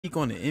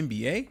on the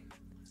NBA.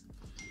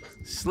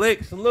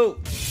 Slick, salute.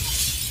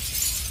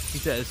 He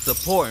said,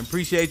 support and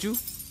appreciate you.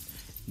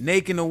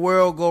 Making the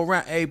world go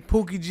round. Hey,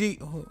 Pookie G.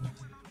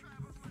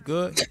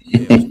 Good? Yeah,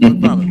 what's the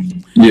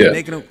problem? Yeah.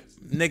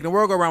 Making the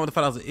world go around with the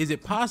 $5. Is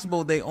it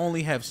possible they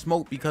only have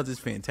smoke because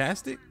it's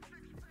fantastic?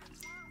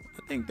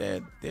 I think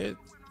that they're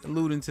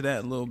alluding to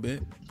that a little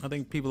bit. I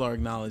think people are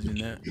acknowledging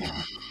that.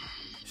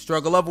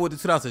 Struggle level with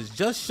the $2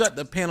 just shut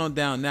the panel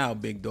down now,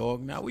 big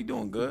dog. Now we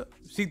doing good.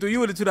 See through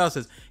you with the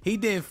 $2 he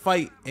didn't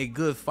fight a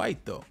good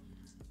fight though.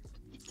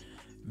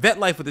 Vet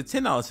Life with the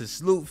 $10 says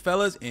salute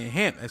fellas and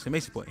Hemp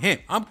exclamation point.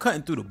 Hemp, I'm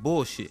cutting through the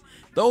bullshit.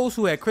 Those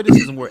who had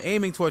criticism were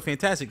aiming toward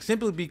fantastic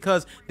simply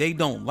because they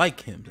don't like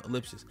him.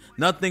 Ellipsis.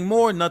 Nothing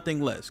more,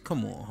 nothing less.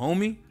 Come on,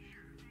 homie.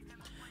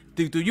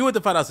 Through you with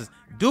the $5 says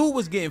dude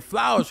was getting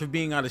flowers for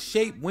being out of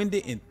shape,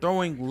 winded, and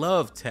throwing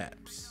love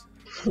taps.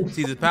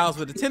 Caesar Palace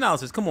with the $10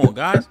 says, come on,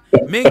 guys.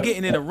 Men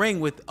getting in a ring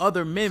with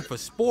other men for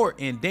sport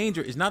and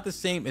danger is not the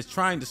same as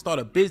trying to start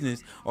a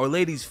business or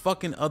ladies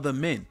fucking other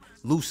men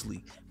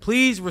loosely.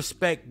 Please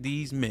respect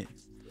these men.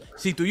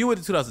 See through you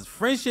with the $2 says,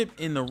 friendship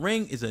in the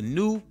ring is a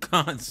new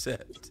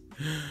concept.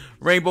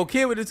 Rainbow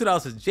Kid with the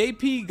 $2 says,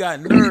 JP got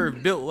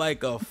nerve built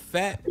like a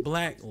fat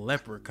black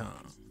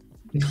leprechaun.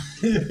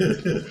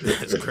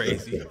 That's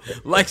crazy.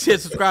 Like, share,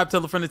 subscribe,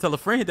 tell a friend to tell a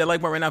friend. Hit that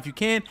like button right now if you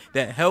can.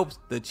 That helps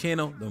the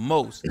channel the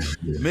most.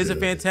 Mr.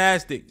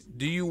 Fantastic,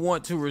 do you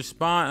want to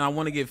respond? I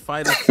want to get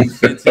fighters to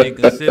Sensei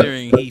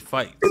considering he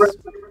fights.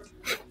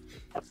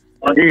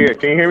 Yeah,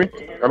 can you hear me?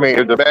 I mean,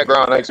 if the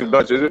background ain't too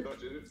much, is it?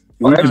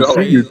 We can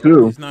see you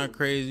too. It's not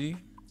crazy.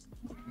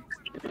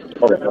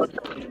 Okay.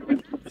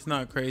 It's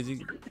not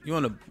crazy. You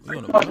want a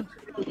bus?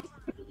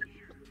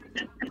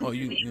 Oh,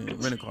 you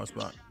rent a car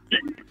spot.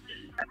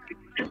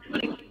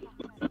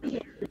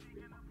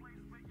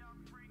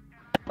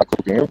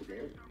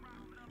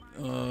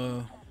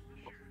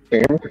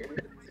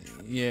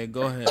 Yeah,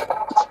 go ahead.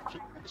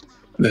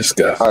 This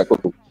guy. All right,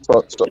 cool.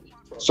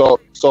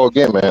 So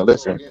again, man,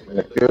 listen.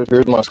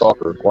 Here's my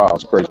stalker. Wow,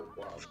 it's crazy.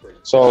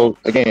 So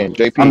again,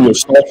 JP, I'm your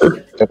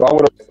stalker. If I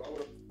would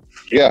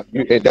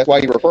have, that's why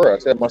you refer. I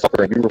said my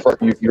stalker, and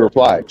you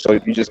replied. So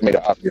you just made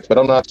it obvious. But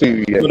I'm not to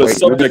you yet. The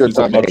subject is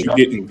about you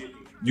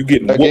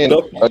getting again,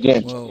 whooped up.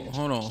 Again. Well,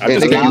 hold on.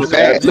 You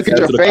fat. Look at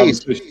your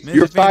face.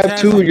 You're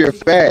 5'2". You're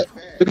fat.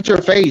 Look at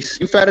your face.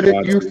 You fatter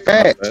than you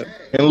fat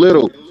and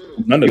little.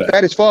 None of you that.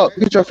 Fat as fuck.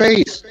 Look at your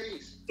face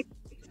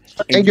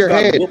and your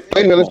head.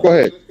 Anyway, let's go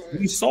ahead.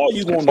 We saw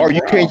you on the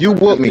ground. Can you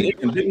whoop me?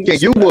 Can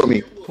you whoop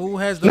me? Who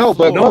has the No,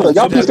 but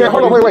y'all just said,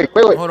 hold on, wait.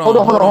 Hold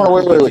on,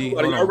 wait.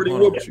 Already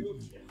whooped you.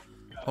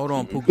 Hold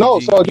on, Pookie. No,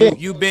 so again,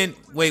 you've been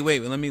wait.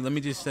 Let me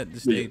just set the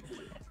stage.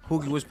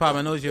 Pookie, what's poppin'?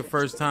 I know it's your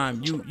first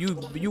time.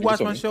 You watch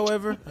my show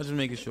ever? I'm just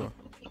making sure.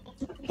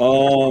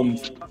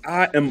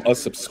 I am a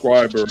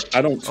subscriber.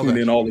 I don't tune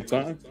in all the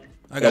time.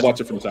 I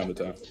watch it from time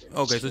to time.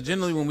 Okay, so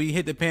generally when we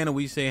hit the panel,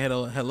 we say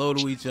hello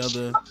to each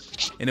other,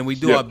 and then we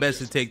do our best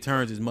to take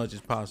turns as much as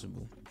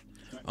possible.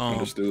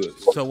 Understood.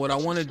 So what I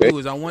want to do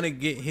is I want to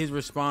get his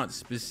response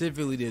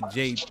specifically to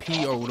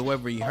JP or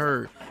whatever he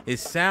heard. It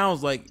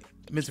sounds like,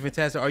 Mr.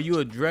 Fantastic, are you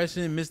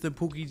addressing Mr.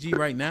 Pookie G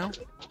right now?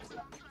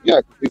 Yeah.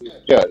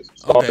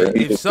 Okay.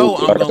 If so,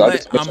 I'm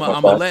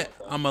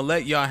gonna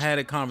let y'all have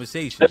a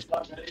conversation.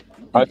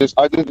 I just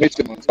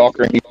mentioned my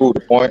stalker, and he proved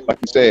the point. Like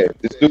you said,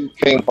 this dude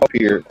came up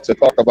here to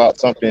talk about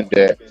something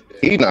that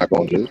he's not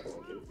gonna do.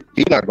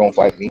 He's not gonna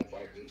fight me.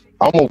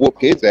 I'm gonna whoop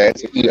his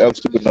ass if he ever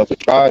stupid enough to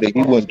try it.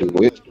 He wouldn't do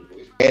it.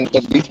 And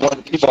at least one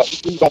of the people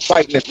who don't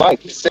fight in his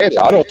life, he said it.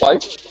 I don't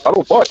fight. I'm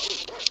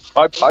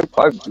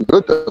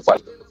good to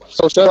fight.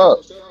 So shut up.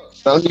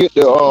 Now let's get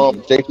to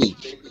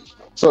JP.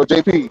 So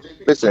JP,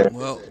 listen.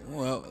 Well,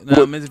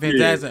 now, Mr.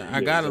 Fantastic, I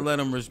gotta let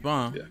him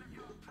respond. Yeah.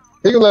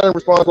 He can let him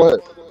respond. Go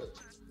ahead.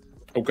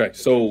 Okay,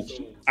 so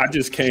I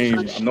just came.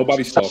 I'm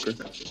nobody's stalker.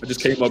 I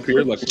just came up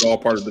here like we're all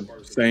part of the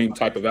same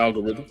type of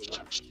algorithm.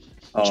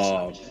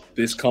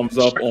 This comes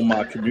up on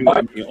my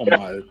community, on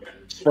my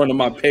front of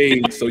my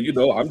page. So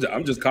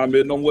I'm just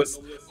commenting on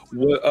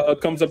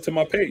what comes up to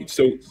my page.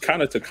 So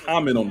kind of to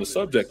comment on the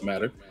subject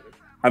matter.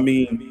 I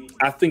mean,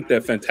 I think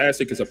that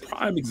Fantastic is a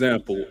prime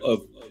example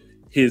of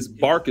his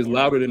bark is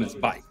louder than his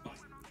bite.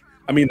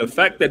 I mean, the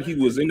fact that he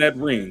was in that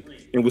ring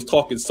and was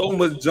talking so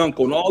much junk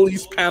on all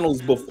these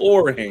panels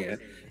beforehand,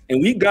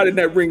 and we got in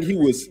that ring, he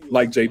was,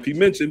 like JP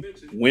mentioned,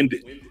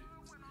 winded.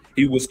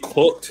 He was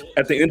cooked.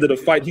 At the end of the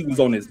fight, he was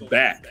on his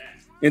back.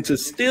 And to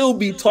still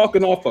be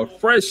talking off a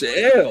fresh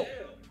L,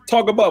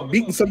 talk about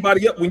beating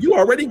somebody up when you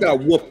already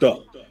got whooped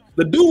up.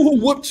 The dude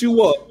who whooped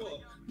you up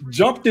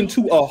jumped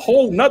into a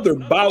whole nother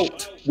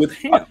bout with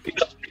him.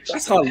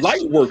 That's how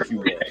light work you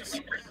was.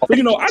 But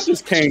I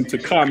just came to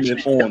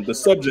comment on the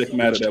subject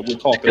matter that we're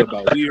talking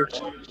about here.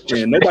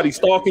 And nobody's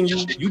stalking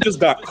you. You just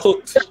got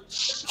cooked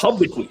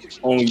publicly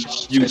on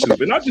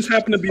YouTube. And I just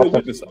happen to be a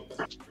witness of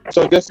it.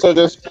 So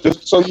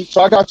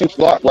I got you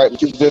blocked, right?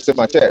 What you just in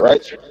my chat,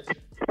 right?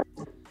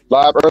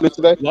 Live early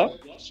today? What?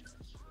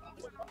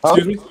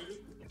 Excuse me?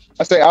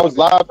 I say I was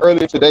live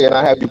earlier today and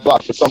I have you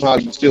blocked, but somehow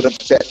you still in the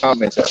chat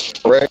comments,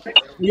 correct?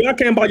 Yeah, I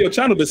came by your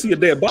channel to see a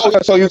dead body. Okay,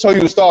 so you told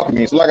you to stalking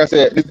me. So like I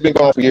said, this has been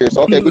going on for years.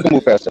 So okay, we can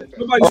move past it.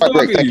 Nobody's All right, great.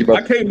 stalking Thank you, you.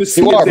 brother. I came to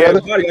see You a are, dead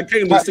brother. body. I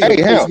came to see Hey,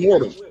 a Ham.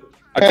 post-mortem.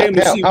 I came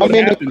to see what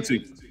happened to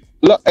you.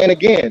 Look, and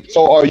again,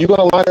 so are you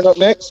going to line it up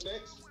next?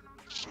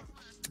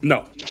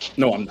 No,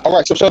 I'm not. All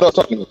right, so shut up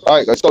talking to me.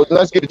 All right, so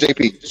let's get to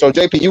JP. So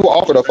JP, you were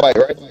offered a fight,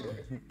 right?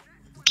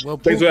 Well,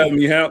 Thanks for having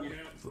me, Hap.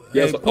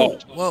 Yes. Hey,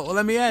 well,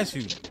 let me ask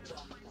you,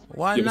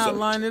 why not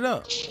line it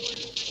up?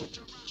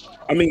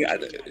 I mean,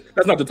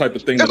 that's not the type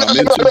of thing that I'm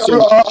into. So,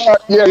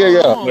 yeah.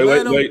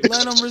 Wait.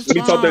 Let him respond. Let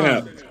me talk to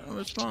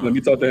him. Let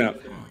me talk to him.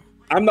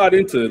 I'm not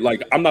into,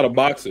 like, I'm not a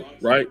boxer,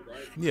 right?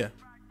 Yeah.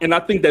 And I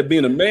think that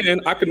being a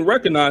man, I can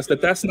recognize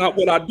that that's not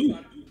what I do.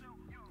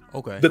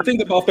 Okay. The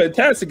thing about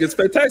Fantastic is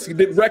Fantastic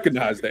didn't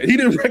recognize that. He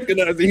didn't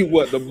recognize that he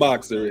wasn't a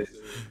boxer.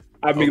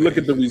 I mean, look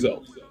at the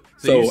results.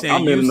 So you're saying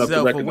I'm you're enough to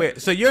self-aware.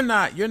 recognize. So you're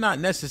not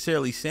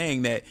necessarily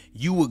saying that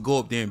you would go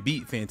up there and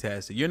beat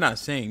Fantastic. You're not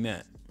saying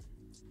that.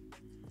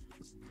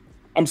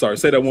 I'm sorry.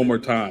 Say that one more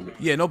time.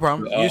 Yeah, no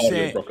problem. You're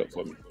saying broke up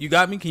for me. You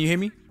got me? Can you hear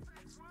me?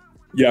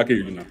 Yeah, I can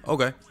hear you now.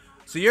 Okay.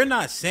 So you're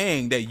not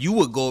saying that you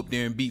would go up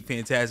there and beat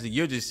Fantastic.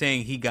 You're just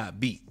saying he got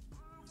beat.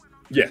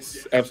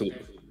 Yes,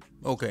 absolutely.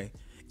 Okay.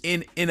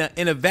 In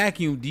a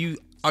vacuum,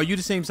 are you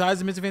the same size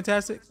as Mr.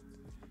 Fantastic?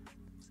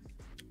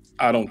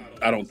 I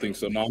don't think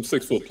so. No, I'm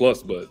 6 foot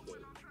plus, but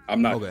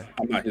I'm not. Okay.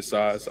 I'm not his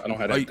size. I don't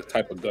have that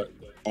type of gut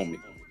on me.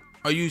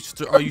 Are you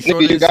sure?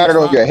 You got it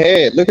on your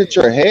head. Look at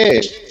your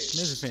head.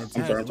 Mr.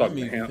 Fantastic. I'm sorry, I'm talking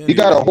to him. You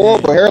got a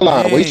horrible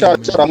hairline. Well, he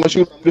shot. I'm gonna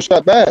shoot the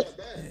shot back.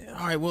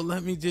 All right. Well,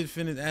 let me just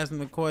finish asking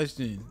the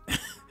question.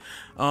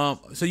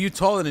 So you're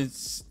taller than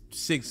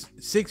 6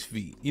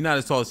 feet. You're not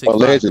as tall as 6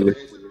 allegedly.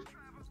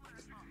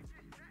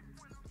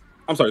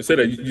 I'm sorry. Say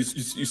that. You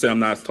say I'm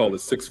not as tall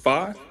as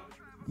 6'5"?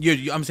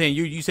 I'm saying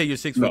you say you're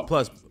 6 foot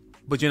plus,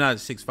 but you're not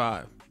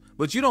 6'5".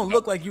 But you don't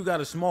look like you got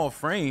a small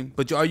frame.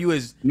 But are you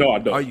as? No, I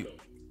don't. Are you?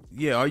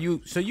 Yeah. Are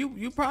you? So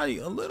you probably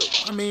a little.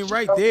 I mean,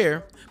 right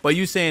there. But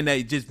you saying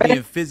that just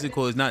being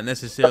physical is not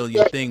necessarily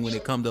your thing when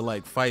it comes to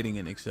like fighting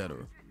and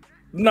etc.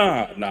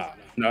 Nah.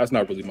 That's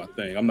not really my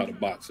thing. I'm not a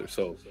boxer,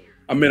 so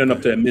I'm man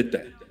enough to admit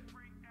that.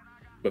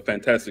 But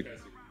Fantastic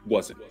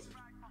wasn't.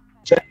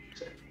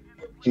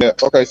 Yeah.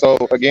 Okay. So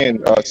again,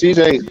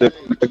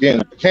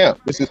 CJ, Camp.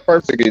 This is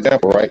perfect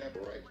example, right?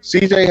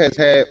 CJ has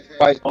had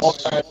fights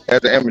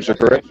as an amateur,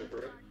 correct?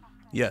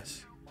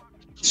 Yes.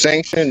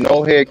 Sanctioned,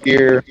 no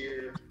headgear,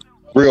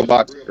 real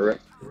boxing,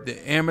 correct?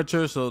 The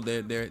amateur, so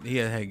he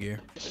had headgear.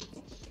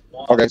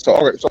 Okay. So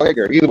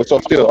headgear. Either way, so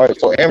still, all right.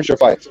 So amateur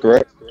fights,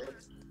 correct?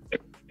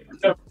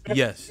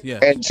 Yes.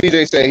 And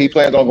CJ said he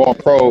plans on going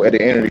pro at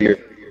the end of the year.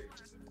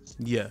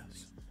 Yes.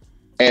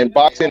 And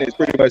boxing is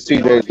pretty much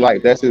CJ's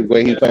life. That's his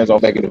way he plans on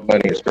making his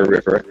money in his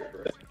career, correct?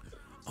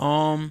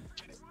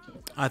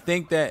 I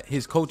think that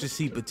his coaches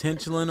see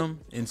potential in him,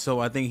 and so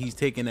I think he's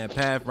taking that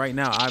path. Right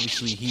now,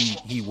 obviously,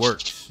 he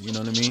works. You know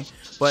what I mean?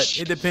 But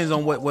it depends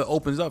on what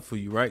opens up for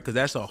you, right? Because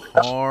that's a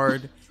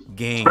hard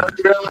game.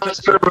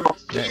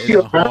 That is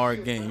a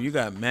hard game. You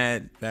got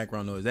mad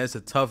background noise. That's a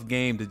tough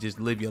game to just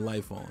live your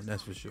life on.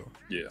 That's for sure.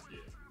 Yeah.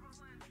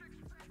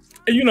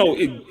 And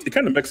it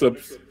kind of mixes up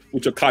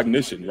with your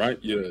cognition, right?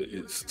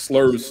 It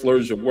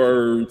slurs your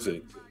words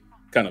and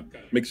kind of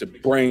makes your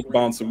brain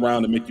bounce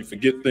around and make you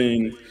forget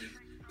things.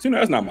 So,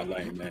 that's not my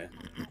lane, man.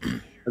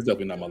 That's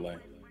definitely not my lane.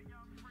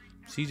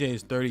 CJ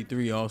is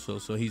 33 also,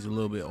 so he's a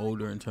little bit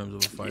older in terms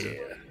of a fighter.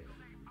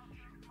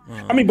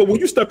 Yeah. But when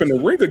you step in the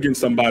ring against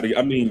somebody,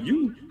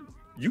 you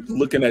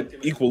looking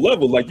at equal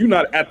level. Like, you're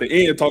not at the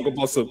end talking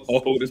about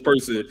this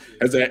person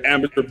has had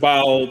amateur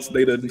bouts,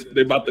 they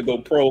about to go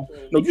pro.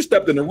 No, you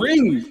stepped in the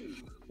ring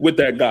with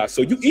that guy,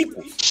 so you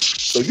equal.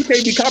 So you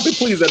can't be copy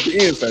please at the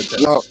end,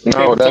 Fantastic.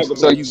 No, that's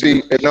so you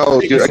see.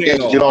 No, you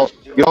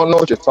don't know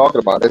what you're talking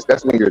about.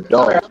 That's when you're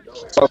dumb.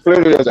 So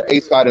clearly, there's an A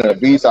side and a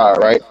B side,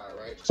 right?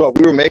 So if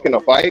we were making a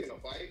fight,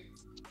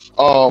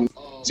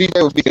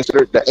 CJ would be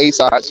considered the A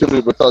side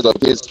simply because of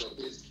his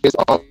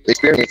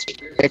experience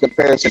in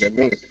comparison to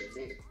me,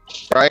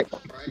 right?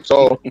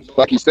 So,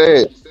 like you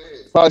said,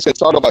 probably should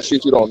talk about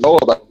shit you don't know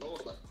about.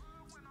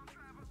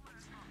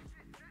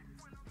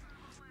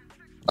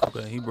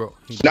 Okay, he broke.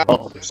 Now,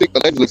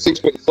 allegedly 6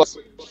 foot plus.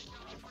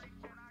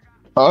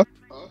 Huh?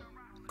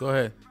 Go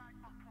ahead.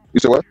 You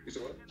said what?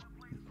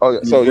 Oh, yeah.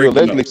 So you're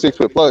allegedly 6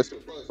 foot plus,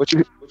 but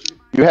you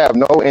have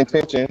no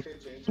intention,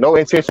 no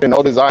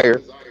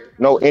desire,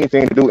 no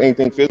anything to do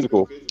anything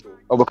physical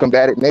of a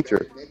combative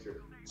nature.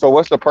 So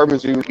what's the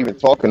purpose of you even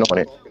talking on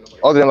it?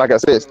 Other than, like I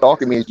said,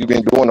 stalking me as you've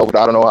been doing over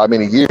I don't know how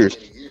many years.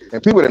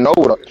 And people that know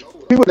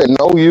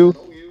you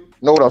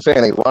know what I'm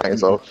saying ain't lying.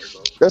 So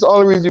that's the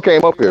only reason you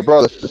came up here,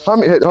 brother.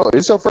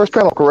 It's your first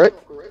panel, correct?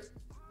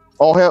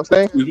 On Hamp's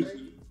thing?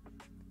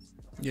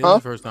 Yeah,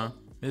 it's first time.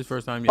 His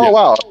first time. Yeah. Oh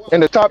wow!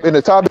 And the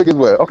topic is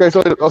what? Okay,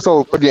 so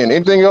again,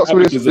 anything else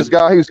with this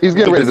guy? He's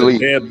getting ready to leave.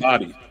 Dead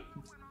body.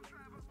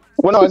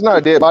 Well, no, it's not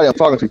a dead body. I'm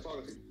talking to you.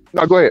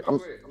 No, go ahead.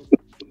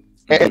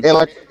 And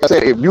like I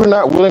said, if you're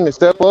not willing to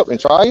step up and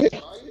try it,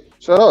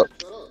 Shut up.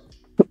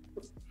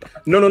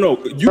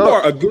 No. You Shut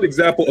are up. a good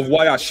example of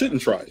why I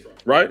shouldn't try it,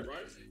 right?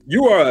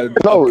 You are a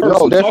No,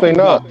 person definitely talking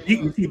not. about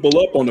beating people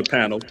up on the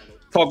panel.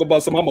 Talk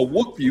about some, I'm gonna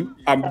whoop you.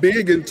 I'm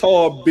big and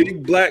tall,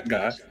 big black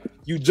guy.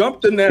 You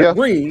jumped in that Yeah,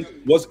 ring,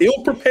 was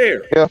ill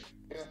prepared. yeah.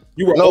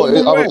 You were No,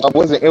 overwhelmed. I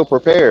wasn't ill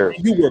prepared.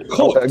 You were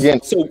cooked.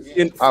 Again,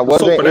 I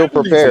So wasn't for ill that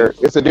reason, prepared.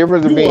 It's a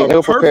difference of you are being a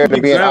ill prepared perfect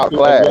and being example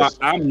of why outclassed.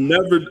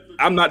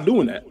 I'm not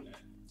doing that.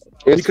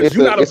 It's Because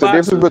you're not a it's a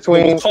difference boxer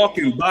that was between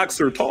talking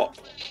boxer talk.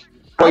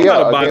 well, I'm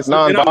not a yeah, against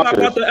boxer, and I'm not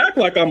about non-boxers, to act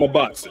like I'm a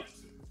boxer.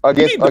 You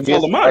against need to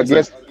follow my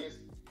example.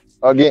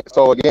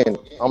 So again,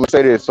 I'm gonna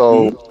say this.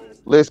 Mhm. So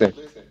listen,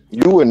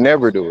 you would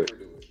never do it.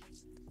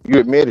 You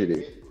admitted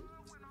it.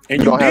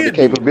 And You you don't have the did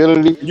do it.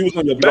 capability. And you was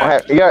on your You don't back.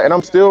 have, yeah, and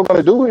I'm still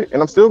gonna do it,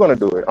 and I'm still gonna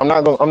do it. I'm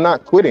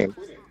not quitting.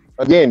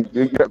 Again,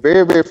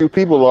 very, very few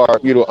people are,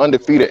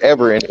 undefeated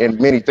ever in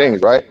many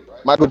things, right?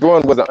 Michael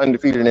Jordan wasn't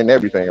undefeated in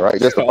everything, right?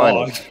 Just the Oh,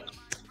 finals.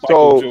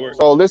 Michael Jordan.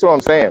 So this is what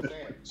I'm saying.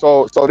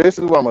 So this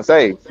is what I'm gonna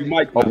say. You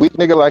might A not. weak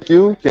nigga like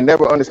you can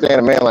never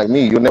understand a man like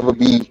me. You'll never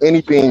be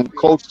anything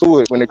close to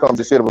it when it comes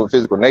to shit of a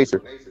physical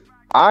nature.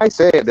 I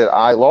said that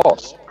I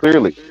lost,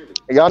 clearly.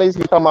 And y'all need to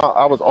be talking about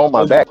I was on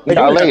my Well, back. you Nigga,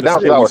 I don't have laid to down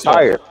say because it. I We was saw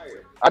it. tired.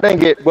 I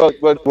didn't get well,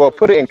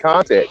 put it in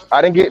context.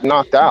 I didn't get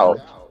knocked out.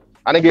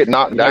 I didn't get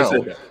knocked Nobody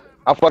said down. that.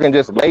 I fucking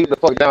just laid the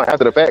fuck down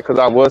after the fact because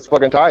I was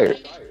fucking tired.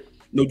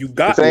 No, you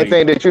The got same laid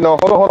thing down. that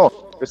hold on.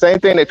 The same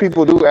thing that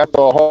people do after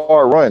a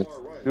hard run.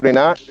 Do they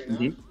not?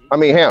 Mhm. I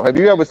mean, hell, have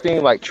you ever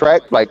seen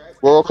like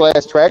world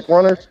class track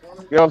runners?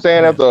 You know what I'm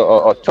saying? Yeah, After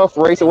a tough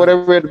race or I've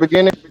whatever at the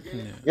beginning.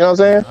 yeah, You know what I'm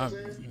saying?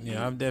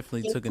 I've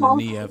definitely taken a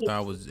knee after I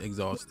was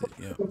exhausted.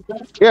 Yeah,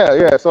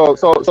 Yeah. So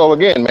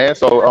again, man.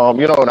 So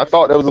and I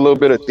thought there was a little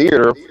bit of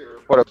theater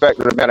for the fact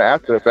of the matter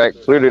after the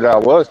fact. Clearly, that I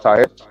was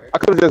tired. I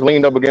could have just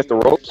leaned up against the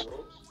ropes.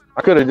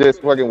 I could have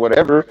just fucking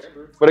whatever.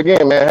 But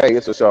again, man, hey,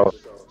 it's a show.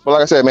 But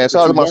like I said, man,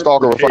 But shout out you to my weren't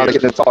stalker for finally prepared.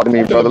 getting to talk to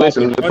me, Talking brother. about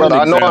the Listen, running brother,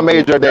 I know I example,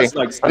 made your day. that's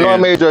like I know I saying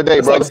made your day,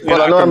 that's like brother. saying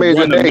Brother, I I know I can made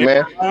your run a day,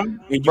 man. marathon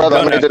and you Brother,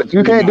 I done made your after day.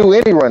 You 3 can't do miles.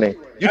 any running.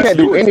 You That's can't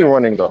do your any example.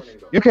 running though.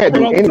 You I can't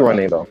run do all the any time.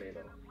 running though.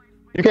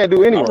 You can't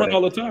do any I run running.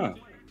 all the time.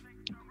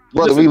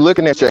 Brother, we Listen,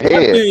 looking at your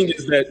my head. thing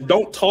is that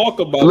don't talk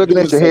We about looking doing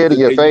at your head and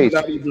something your and you're face.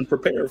 not even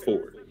prepared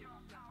for it.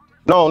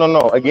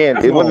 No. Again,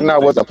 That's it my wasn't only I thing.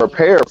 wasn't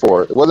prepared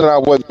for it. It wasn't I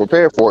wasn't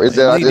prepared for it. It's Hey,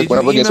 that I Lee, just did you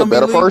went up against a email me,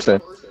 better Lee?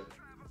 person.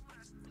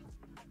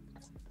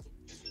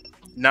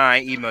 Nah, I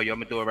ain't email you. I'm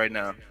gonna do it right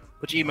now.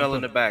 Put your email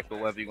in the back or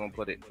wherever you're gonna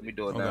put it. Let me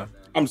do it Okay. now.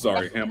 I'm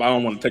sorry, Ham. I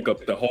don't want to take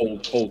up the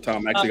whole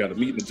time. I actually got a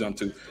meeting to jump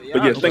to. But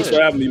Y'all yeah, thanks good.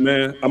 for having me,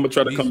 man. I'm gonna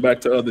try to Be, come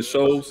back to other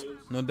shows,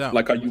 no doubt.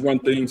 like how you run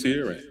things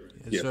here. And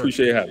Yes, yeah, sir.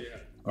 appreciate having me.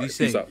 All Be right,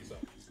 peace safe. out.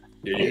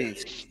 Yeah.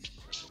 Peace.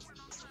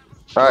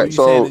 All What were right, you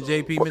saying so to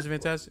JP, Mr.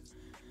 Fantastic?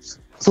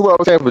 what I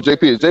was saying for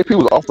JP is JP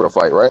was offered a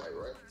fight, right?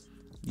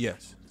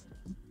 Yes.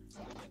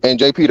 And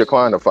JP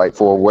declined the fight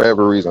for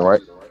whatever reason,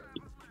 right?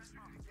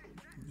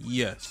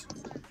 Yes.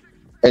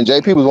 And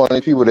JP was one of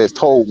the people that's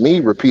told me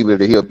repeatedly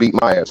that he'll beat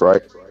my ass,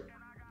 right?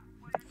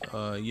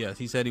 Yes.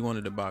 He said he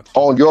wanted to box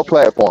you. On your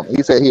platform.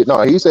 He said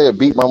he said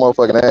beat my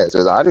motherfucking ass.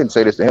 I didn't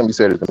say this to him, he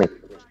said it to me.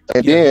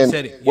 And Yeah, he then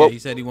said it. Yeah, he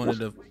said he wanted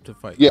to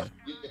fight. yeah.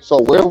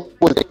 So where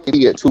was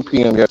JP at 2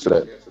 p.m.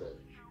 yesterday?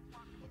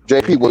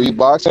 JP, were you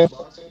boxing?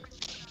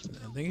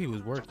 I think he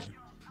was working.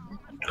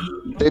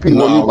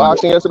 JP, were you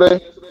boxing yesterday?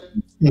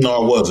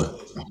 No, I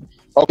wasn't.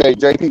 Okay,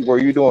 JP, were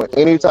you doing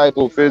any type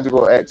of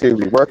physical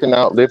activity, working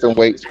out, lifting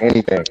weights,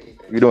 anything?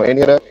 You doing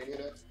any of that?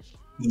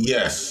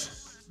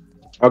 Yes.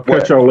 I'll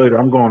catch y'all later.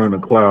 I'm going in the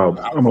cloud.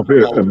 I'm up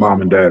here at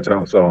mom and dad's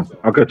house, so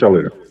I'll catch y'all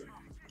later.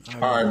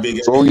 All right, Big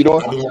So what you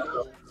doing?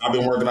 I've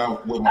been working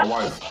out with my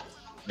wife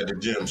at the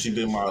gym. She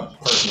been my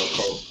personal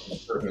coach, my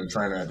personal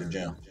trainer at the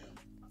gym.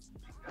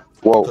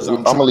 Well,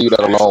 I'm gonna leave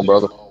that alone,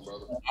 brother.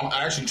 I'm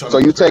actually trying So to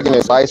you prepare taking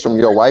myself. advice from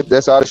your wife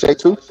that's out of shape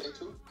too?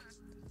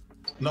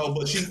 No,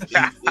 but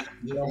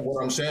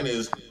what I'm saying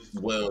is,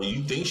 well,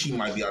 you think she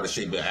might be out of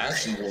shape, but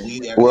actually, when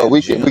we at Well, that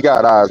we gym,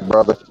 got eyes,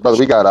 brother. Brother,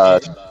 we got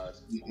eyes.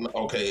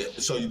 okay,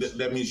 so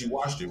that means you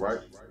watched it, right?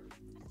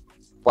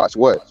 Watch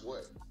what?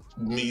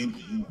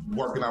 Me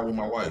working out with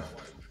my wife.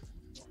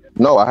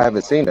 No, I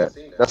haven't seen that.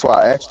 That's why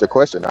I asked the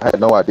question. I had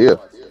no idea.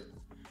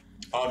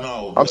 Oh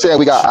no, I'm saying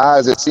we got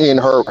eyes at seeing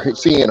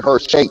her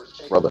shape,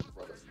 brother.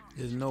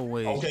 There's no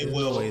way. Okay, there's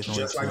well, no way it's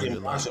only just like in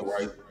 200 boxing,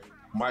 right?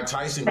 Mike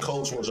Tyson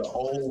coach was an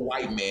old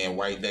white man,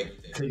 right? That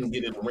couldn't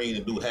get in the ring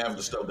and do half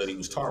the stuff that he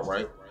was taught,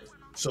 right?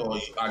 So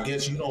I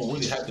guess you don't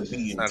really have to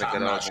be in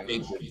top-notch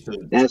shape to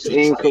That's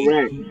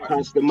incorrect.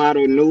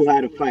 Costamato knew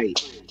how to fight.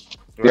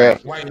 Yeah,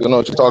 Right. you know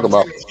what you're talking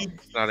about.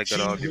 Not a good She's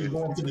been argument.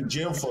 going to the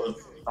gym for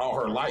all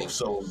her life,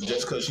 so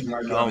just because she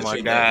might be Oh out of my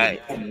shape, God.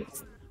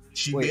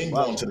 she been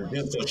going to the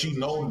gym, so she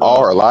know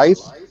All her life?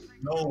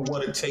 know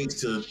what it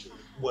takes to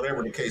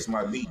whatever the case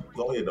might be.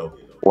 Go ahead though.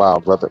 Wow,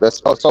 brother.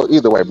 That's so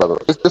either way, brother.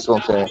 This is what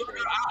I'm saying.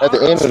 At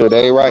the end of the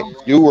day, right?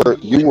 You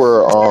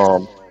were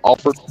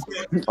offered.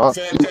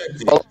 Fantastic.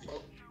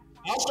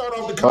 I'll start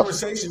off the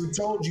conversation and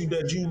told you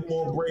that you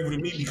more brave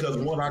than me because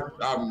one,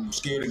 I'm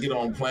scared to get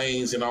on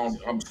planes and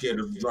I'm scared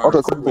to drive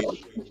the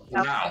freeway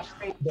now.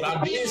 But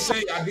I did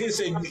say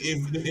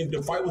if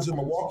the fight was in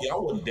Milwaukee, I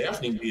would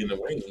definitely be in the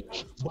ring.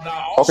 But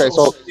I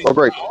also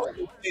great.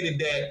 stated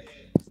that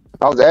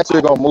I was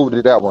actually gonna move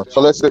to that one.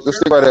 So let's stick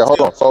right there. Hold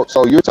on.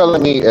 So you're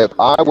telling me if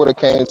I would have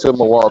came to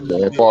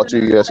Milwaukee and fought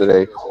you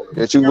yesterday,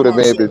 that you would have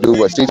been able to do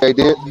what CJ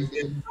did?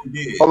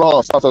 Hold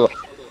on. Stop. I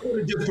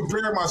would have just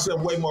prepared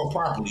myself way more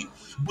properly.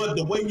 But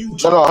the way you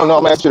No, I'm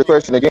gonna ask you the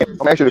question again. I'm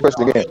gonna ask you the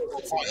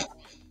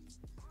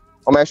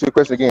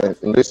question again.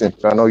 And listen,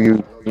 I know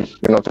you know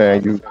what I'm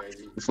saying, you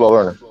slow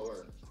learner.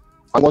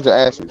 I'm going to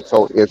ask you.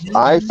 So if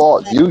I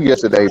fought you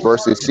yesterday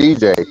versus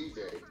CJ,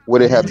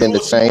 would it have been the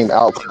same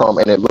outcome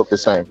and it looked the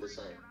same?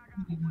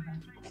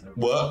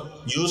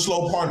 Well, you're a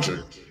slow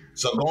puncher.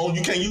 So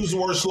you can't use the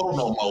word slow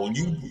no more.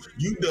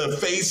 You the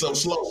face of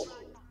slow.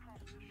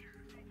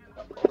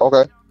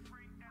 Okay.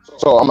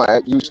 So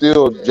you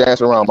still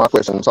dancing around my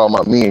question. I'm talking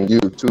about me and you,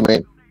 two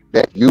men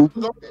that you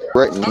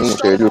threatened me and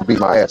said you would beat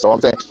my ass. So I'm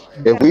saying,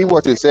 if we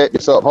were to set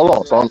this up, hold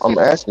on. So I'm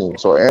asking you.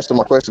 So answer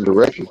my question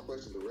directly.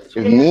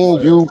 If me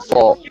and you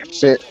fought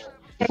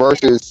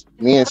versus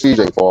me and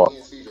CJ fought,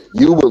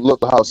 you would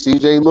look how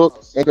CJ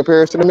looked in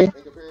comparison to me?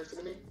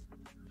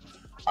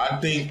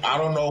 I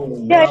don't know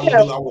what I would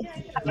do. I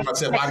would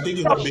myself. I think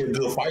it would be a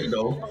good fight,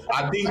 though.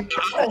 I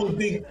don't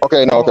think.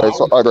 Okay, no, okay.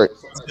 So I agree.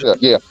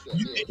 Yeah.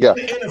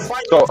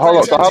 So hold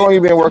on. So how long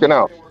you been working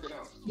out?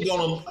 You don't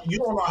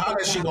know how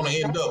that shit gonna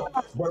end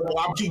up. But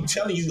I keep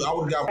telling you, I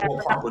would have got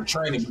more proper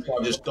training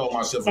before I just throw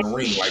myself in the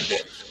ring like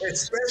that.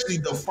 Especially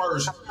the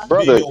first.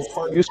 Brother,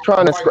 you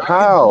trying to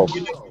how?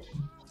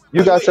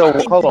 You got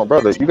hold on,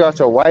 brother. You got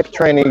your wife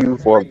training you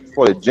for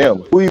the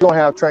gym. Who you gonna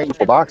have train you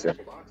for boxing?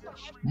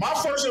 My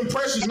first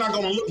impression is not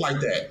gonna look like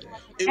that.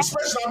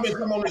 Especially I've been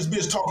coming on this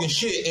bitch talking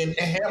shit and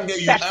haven't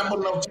gave you ample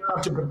enough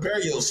time to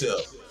prepare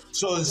yourself.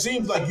 So it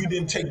seems like you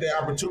didn't take the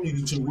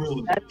opportunity to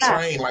really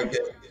train like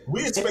that.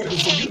 We expected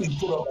for you to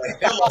put up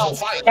a hell of a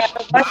fight.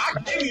 But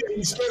I gave you the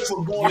respect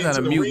for going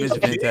into the ring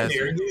and being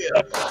there,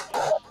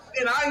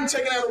 and I ain't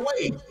taking that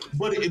away.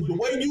 But the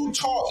way you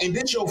talk, and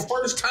this your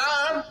first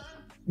time,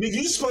 nigga,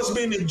 you supposed to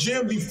be in the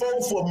gym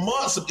before for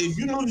months. If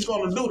you knew you was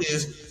gonna do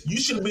this, you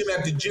should have been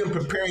at the gym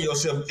preparing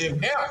yourself. If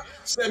Hamp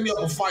set me up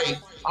a fight,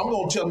 I'm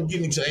gonna tell him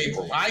give me to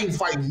April. I ain't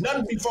fighting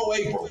nothing before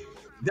April.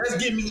 That's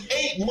give me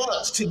 8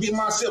 months to get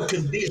myself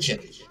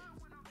conditioned.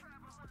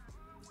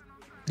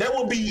 That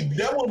would be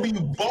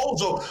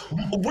bozo.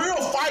 Real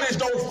fighters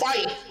don't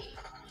fight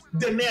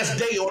the next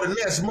day or the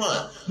next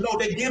month. No,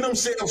 they give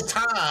themselves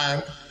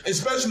time,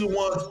 especially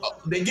ones,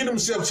 they give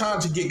themselves time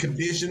to get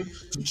conditioned,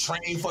 to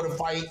train for the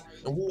fight,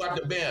 and woo out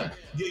the bam.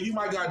 Yeah, you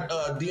might got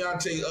not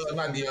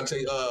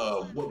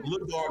Deontay, what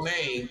little dog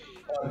name,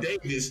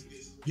 Davis.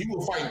 He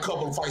will fight a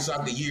couple of fights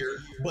out the year,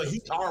 but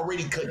he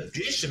already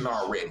conditioned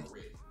already.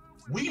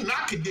 We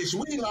not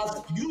conditioned. We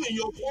not, you in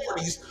your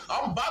 40s.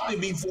 I'm about to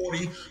be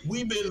 40.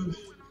 We've been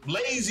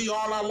lazy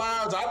all our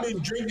lives. I've been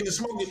drinking and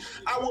smoking.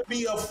 I would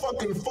be a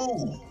fucking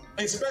fool.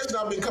 Especially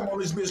I've been coming on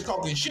this bitch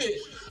talking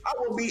shit. I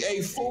would be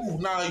a fool.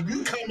 Now, if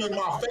you come in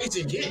my face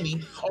and get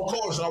me, of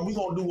course, we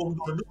going to do what we're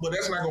going to do, but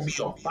that's not going to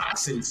be a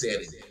boxing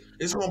setting.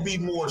 It's going to be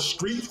more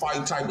street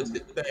fight type of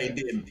thing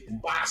than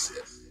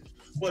boxing.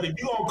 But if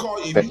you going to call,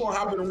 if you going to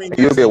hop in the ring,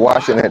 you'll get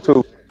watching that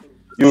too.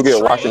 You'll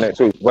get watching that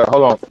too. But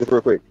hold on, just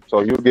real quick.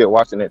 So you'll get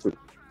watching that too.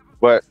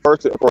 But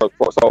first,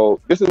 so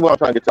this is what I'm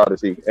trying to get y'all to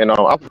see. And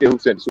I forget who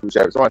sent the super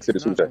chat. Somebody sent the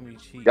super chat.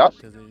 Yup.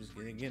 Because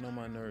they're getting on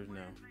my nerves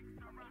now.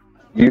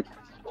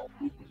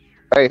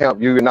 Hey,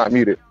 Hemp, you're not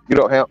muted. You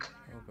don't, Hemp.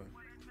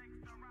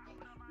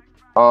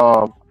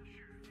 Okay.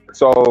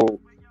 So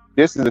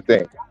this is the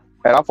thing.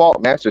 Had I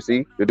fought Master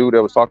C, the dude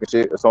that was talking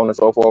shit, and so on and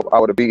so forth, I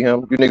would have beat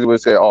him. You niggas would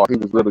have said, "Oh, he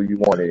was little. You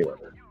won anyway."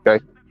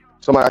 Okay.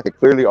 Somebody I could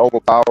clearly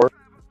overpower.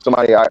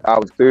 Somebody I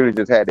was clearly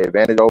just had the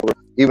advantage over,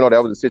 even though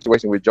that was a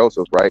situation with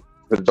Joseph, right?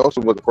 Because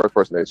Joseph was the first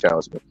person that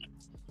challenged me.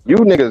 You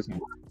niggas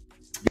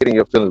get in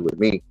your feelings with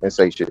me and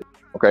say shit,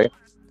 okay?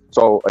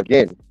 So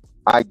again,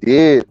 I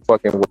did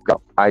fucking work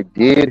out. I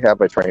did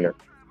have a trainer.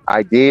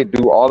 I did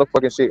do all the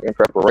fucking shit in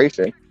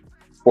preparation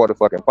for the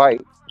fucking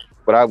fight,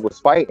 but I was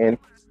fighting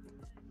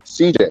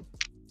CJ,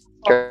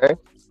 okay?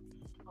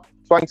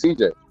 Fighting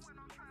CJ.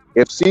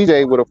 If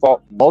CJ would have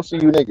fought most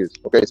of you niggas,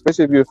 okay,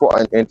 especially if you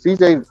fought, and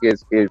CJ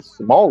is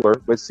smaller,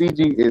 but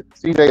CJ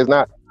is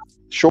not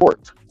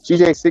short.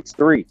 CJ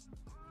 6'3",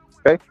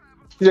 okay?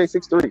 CJ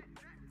 6'3".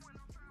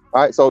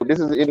 All right, so this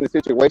is in the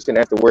situation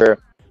as to where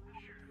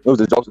it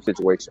was a Joseph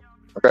situation,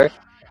 okay?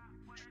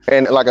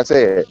 And like I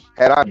said,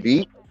 had I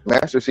beat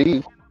Master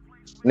C,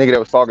 nigga that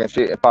was talking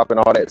shit and popping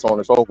all that, so on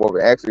and so forth,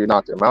 and actually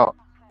knocked him out,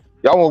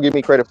 y'all won't give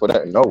me credit for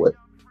that in no way.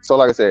 So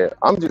like I said,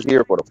 I'm just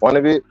here for the fun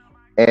of it.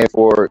 And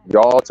for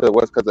y'all to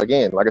because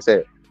again, like I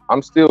said,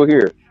 I'm still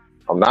here.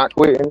 I'm not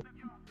quitting.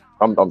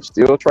 I'm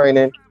still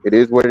training. It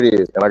is what it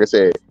is. And like I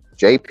said,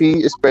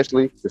 JP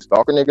especially, the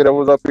stalker nigga that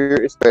was up here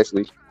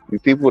especially, you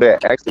people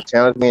that actually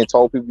challenged me and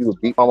told people you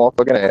would beat my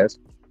motherfucking ass,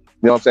 you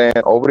know what I'm saying,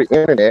 over the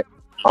internet,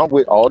 I'm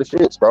with all the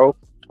shits, bro.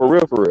 For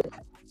real, for real.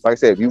 Like I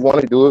said, if you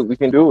want to do it, we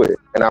can do it.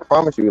 And I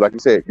promise you, like you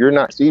said, you're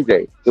not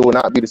CJ. It will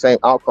not be the same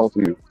outcome for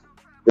you.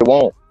 It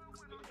won't.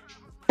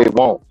 It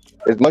won't.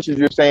 As much as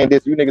you're saying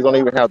this, you niggas don't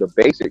even have the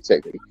basic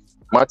technique.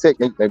 My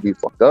technique may be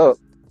fucked up.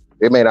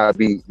 It may not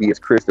be as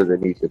crisp as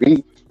it needs to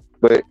be,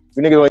 but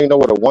you niggas don't even know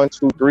what a 1,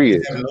 2, 3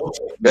 is.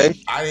 Okay?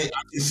 I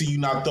didn't see you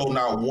not throwing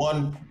out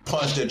one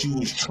punch that you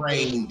was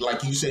trained,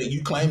 like you said.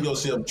 You claim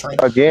yourself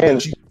trained.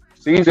 Again,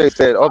 CJ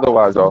said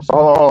otherwise, though. So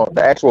hold on.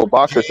 The actual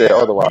boxer said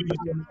otherwise.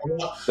 You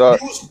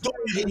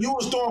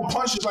was throwing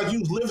punches like you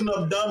was lifting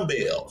up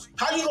dumbbells.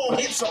 How you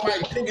gonna hit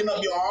somebody picking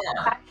up your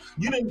arm?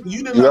 Your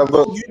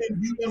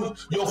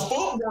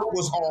footwork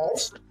was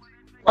off.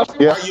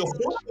 Yeah. Right, your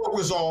footwork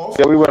was off.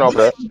 Yeah, we went off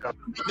that.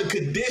 The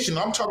condition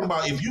I'm talking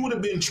about, if you would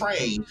have been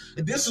trained,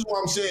 and this is what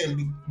I'm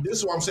saying. This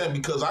is what I'm saying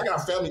because I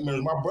got family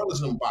members. My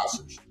brothers and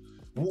boxers.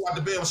 Who out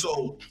the band,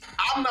 so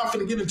I'm not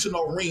gonna get into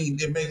no ring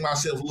and make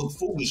myself look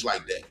foolish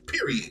like that.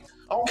 Period.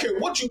 I don't care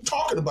what you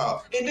talking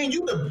about. And then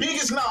you the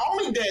biggest. Not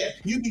only that,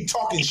 you be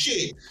talking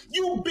shit.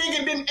 You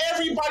bigger than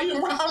everybody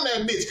around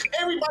that bitch.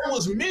 Everybody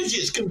was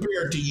midgets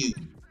compared to you.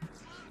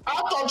 I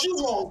thought you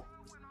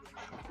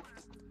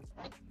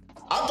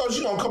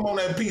gonna come on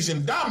that piece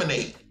and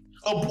dominate,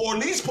 or at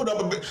least put up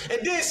a bit. And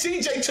then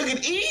CJ took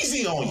it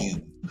easy on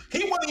you.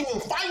 He wasn't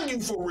even fighting you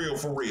for real,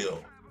 for real.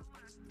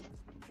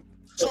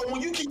 So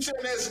when you keep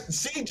saying that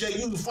CJ,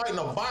 you was fighting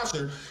a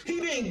boxer, he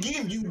didn't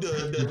give you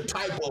the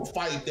type of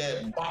fight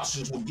that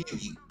boxers would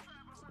give you.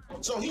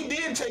 So he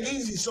did take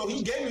easy. So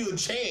he gave you a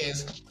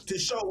chance to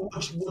show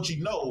what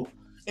you know,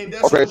 and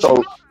that's okay. What you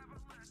know.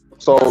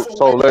 So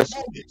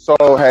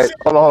hey,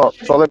 hold on.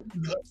 So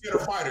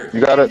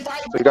you gotta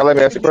let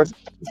me ask you a question.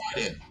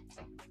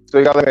 So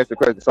you gotta let me ask you a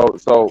question.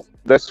 So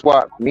let's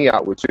swap me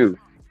out with you.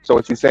 So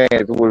what you saying,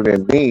 if it would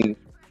have been me,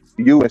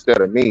 you instead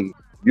of me,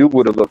 you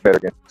would have looked better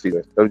against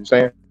Steelers. That's what you're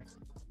saying?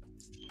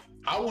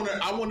 I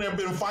wouldn't have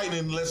been fighting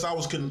unless I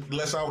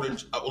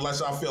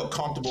felt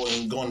comfortable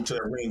in going to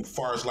the ring.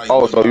 Far as like,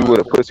 oh, so you would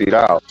have pussied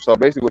out. So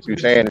basically, what you're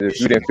saying is,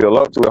 if you didn't feel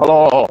up to it,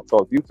 hold on. So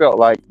if you felt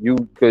like you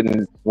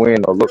couldn't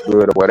win or look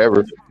good or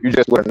whatever, you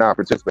just would have not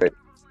participated.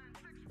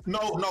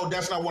 No,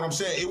 that's not what I'm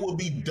saying. It would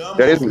be dumb.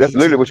 That's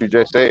literally what you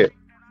just said.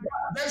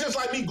 That's just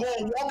like me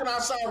walking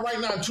outside right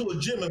now to a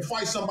gym and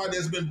fight somebody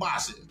that's been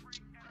boxing.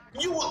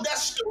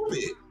 That's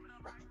stupid.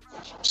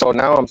 So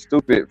now I'm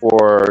stupid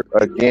for,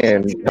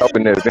 again,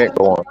 helping the event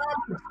go on.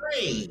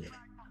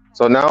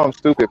 So now I'm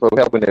stupid for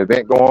helping the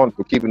event go on,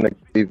 for keeping the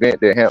event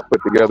that Hamp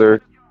put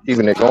together,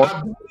 keeping it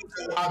going.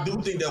 I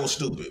do think that was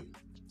stupid.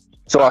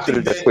 So I should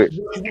have just quit.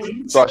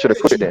 So I should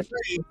have quit then.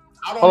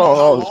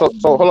 Hold on.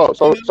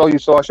 So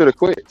I should have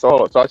quit. So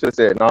hold on. So I should have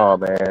said, "Nah,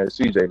 man,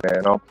 CJ,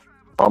 man,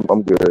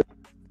 I'm good."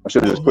 I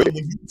should have just quit.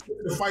 When you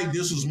took the fight,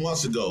 this was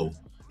months ago.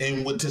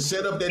 And to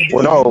set up that deal,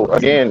 well, no,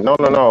 again, no.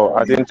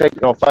 I didn't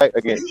take no fight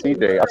against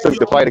CJ. I took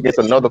the fight against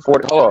another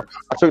 40. Hold on.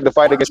 I took the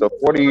fight against a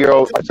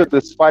 40-year-old. I took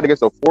this fight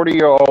against a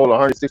 40-year-old,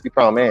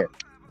 160-pound man.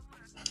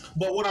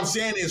 But what I'm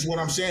saying is,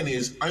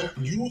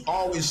 you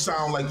always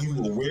sound like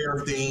you aware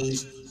of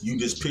things. You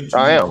just picture.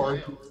 I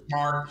am.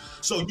 Smart.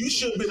 So you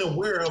should have been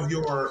aware of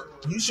your.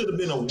 You should have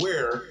been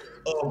aware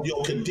of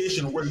your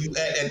condition where you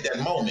at that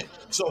moment.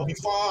 So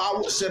before I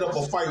would set up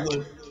a fight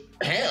with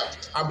Hamp,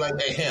 I'm like,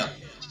 hey Hamp,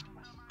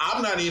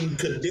 I'm not in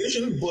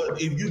condition,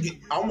 but if you get,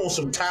 I want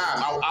some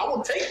time. I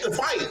will take the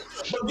fight,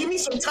 but give me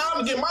some time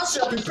to get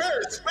myself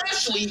prepared,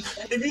 especially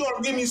if you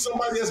want to give me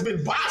somebody that's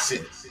been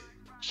boxing.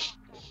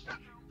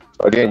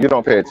 Again, you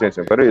don't pay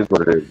attention, but it is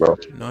what it is, bro.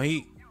 No,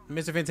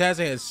 Mr.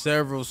 Fantastic had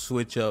several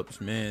switch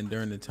ups, man,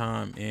 during the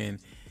time, and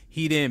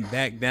he didn't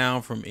back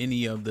down from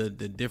any of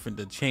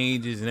the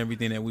changes and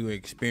everything that we were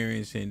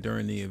experiencing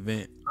during the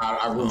event.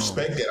 I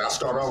respect that. I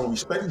start off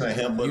respecting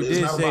him, but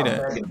it's not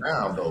about backing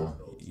down, though.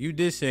 You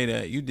did say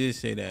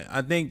that.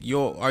 I think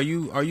are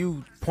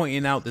you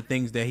pointing out the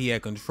things that he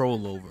had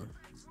control over?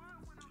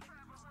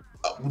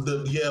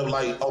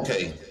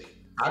 Okay.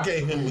 I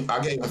gave him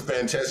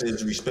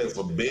fantastic respect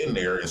for being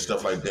there and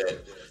stuff like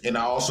that. And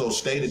I also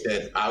stated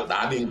that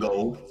I didn't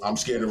go. I'm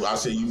scared of. I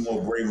said you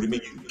more braver than me.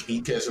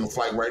 He catching a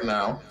flight right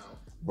now.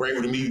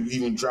 Braver than me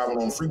even driving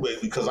on the freeway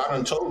because I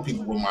done told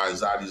people with my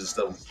anxieties and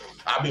stuff.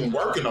 I've been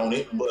working on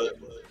it, but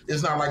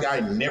it's not like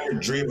I never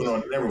driven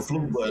or never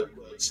flew. But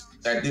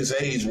at this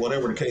age,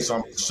 whatever the case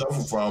I'm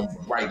suffering from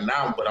right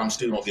now, but I'm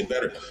still gonna get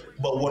better.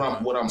 But what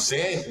I'm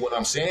saying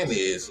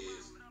is,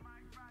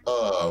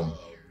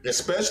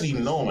 especially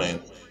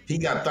knowing he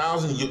got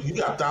you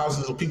got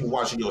thousands of people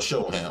watching your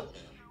show, Hamp,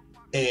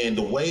 and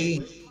the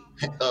way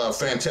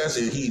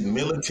Fantastic, he's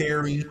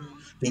military.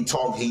 He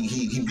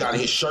got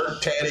his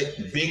shirt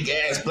tatted, big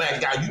ass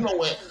black guy. You know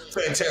what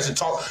Fantastic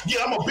talk?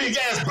 Yeah, I'm a big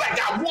ass black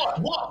guy.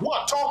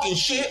 What? Talking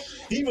shit.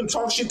 He even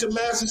talk shit to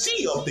Master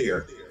C up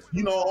there.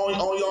 You know,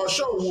 on y'all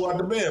show who are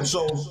the band.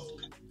 So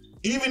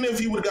even if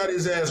he would have got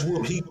his ass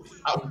whooped,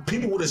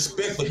 people would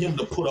expect for him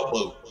to put up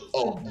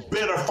a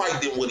better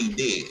fight than what he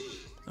did.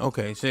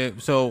 Okay,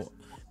 so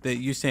that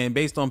you're saying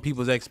based on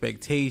people's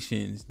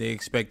expectations, they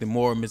expected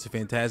more of Mr.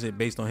 Fantastic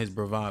based on his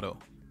bravado.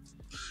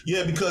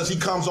 Yeah, because he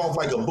comes off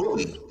like a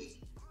bully.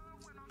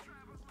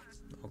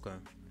 Okay.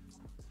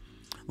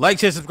 Like,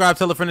 share, subscribe,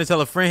 tell a friend, and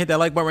tell a friend. Hit that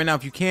like button right now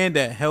if you can.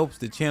 That helps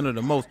the channel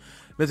the most.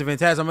 Mr.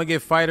 Fantastic, I'm gonna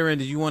get Fighter in.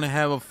 Did you want to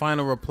have a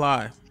final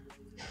reply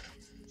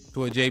to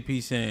what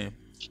JP saying?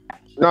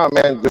 No,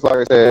 man, just like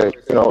I said,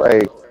 you know,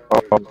 hey,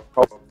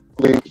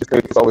 hopefully this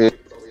nigga's over here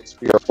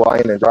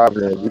flying and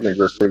driving, and we can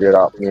just figure it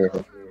out. Yeah.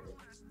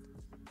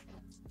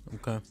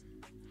 Okay.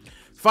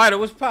 Fighter,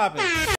 what's popping?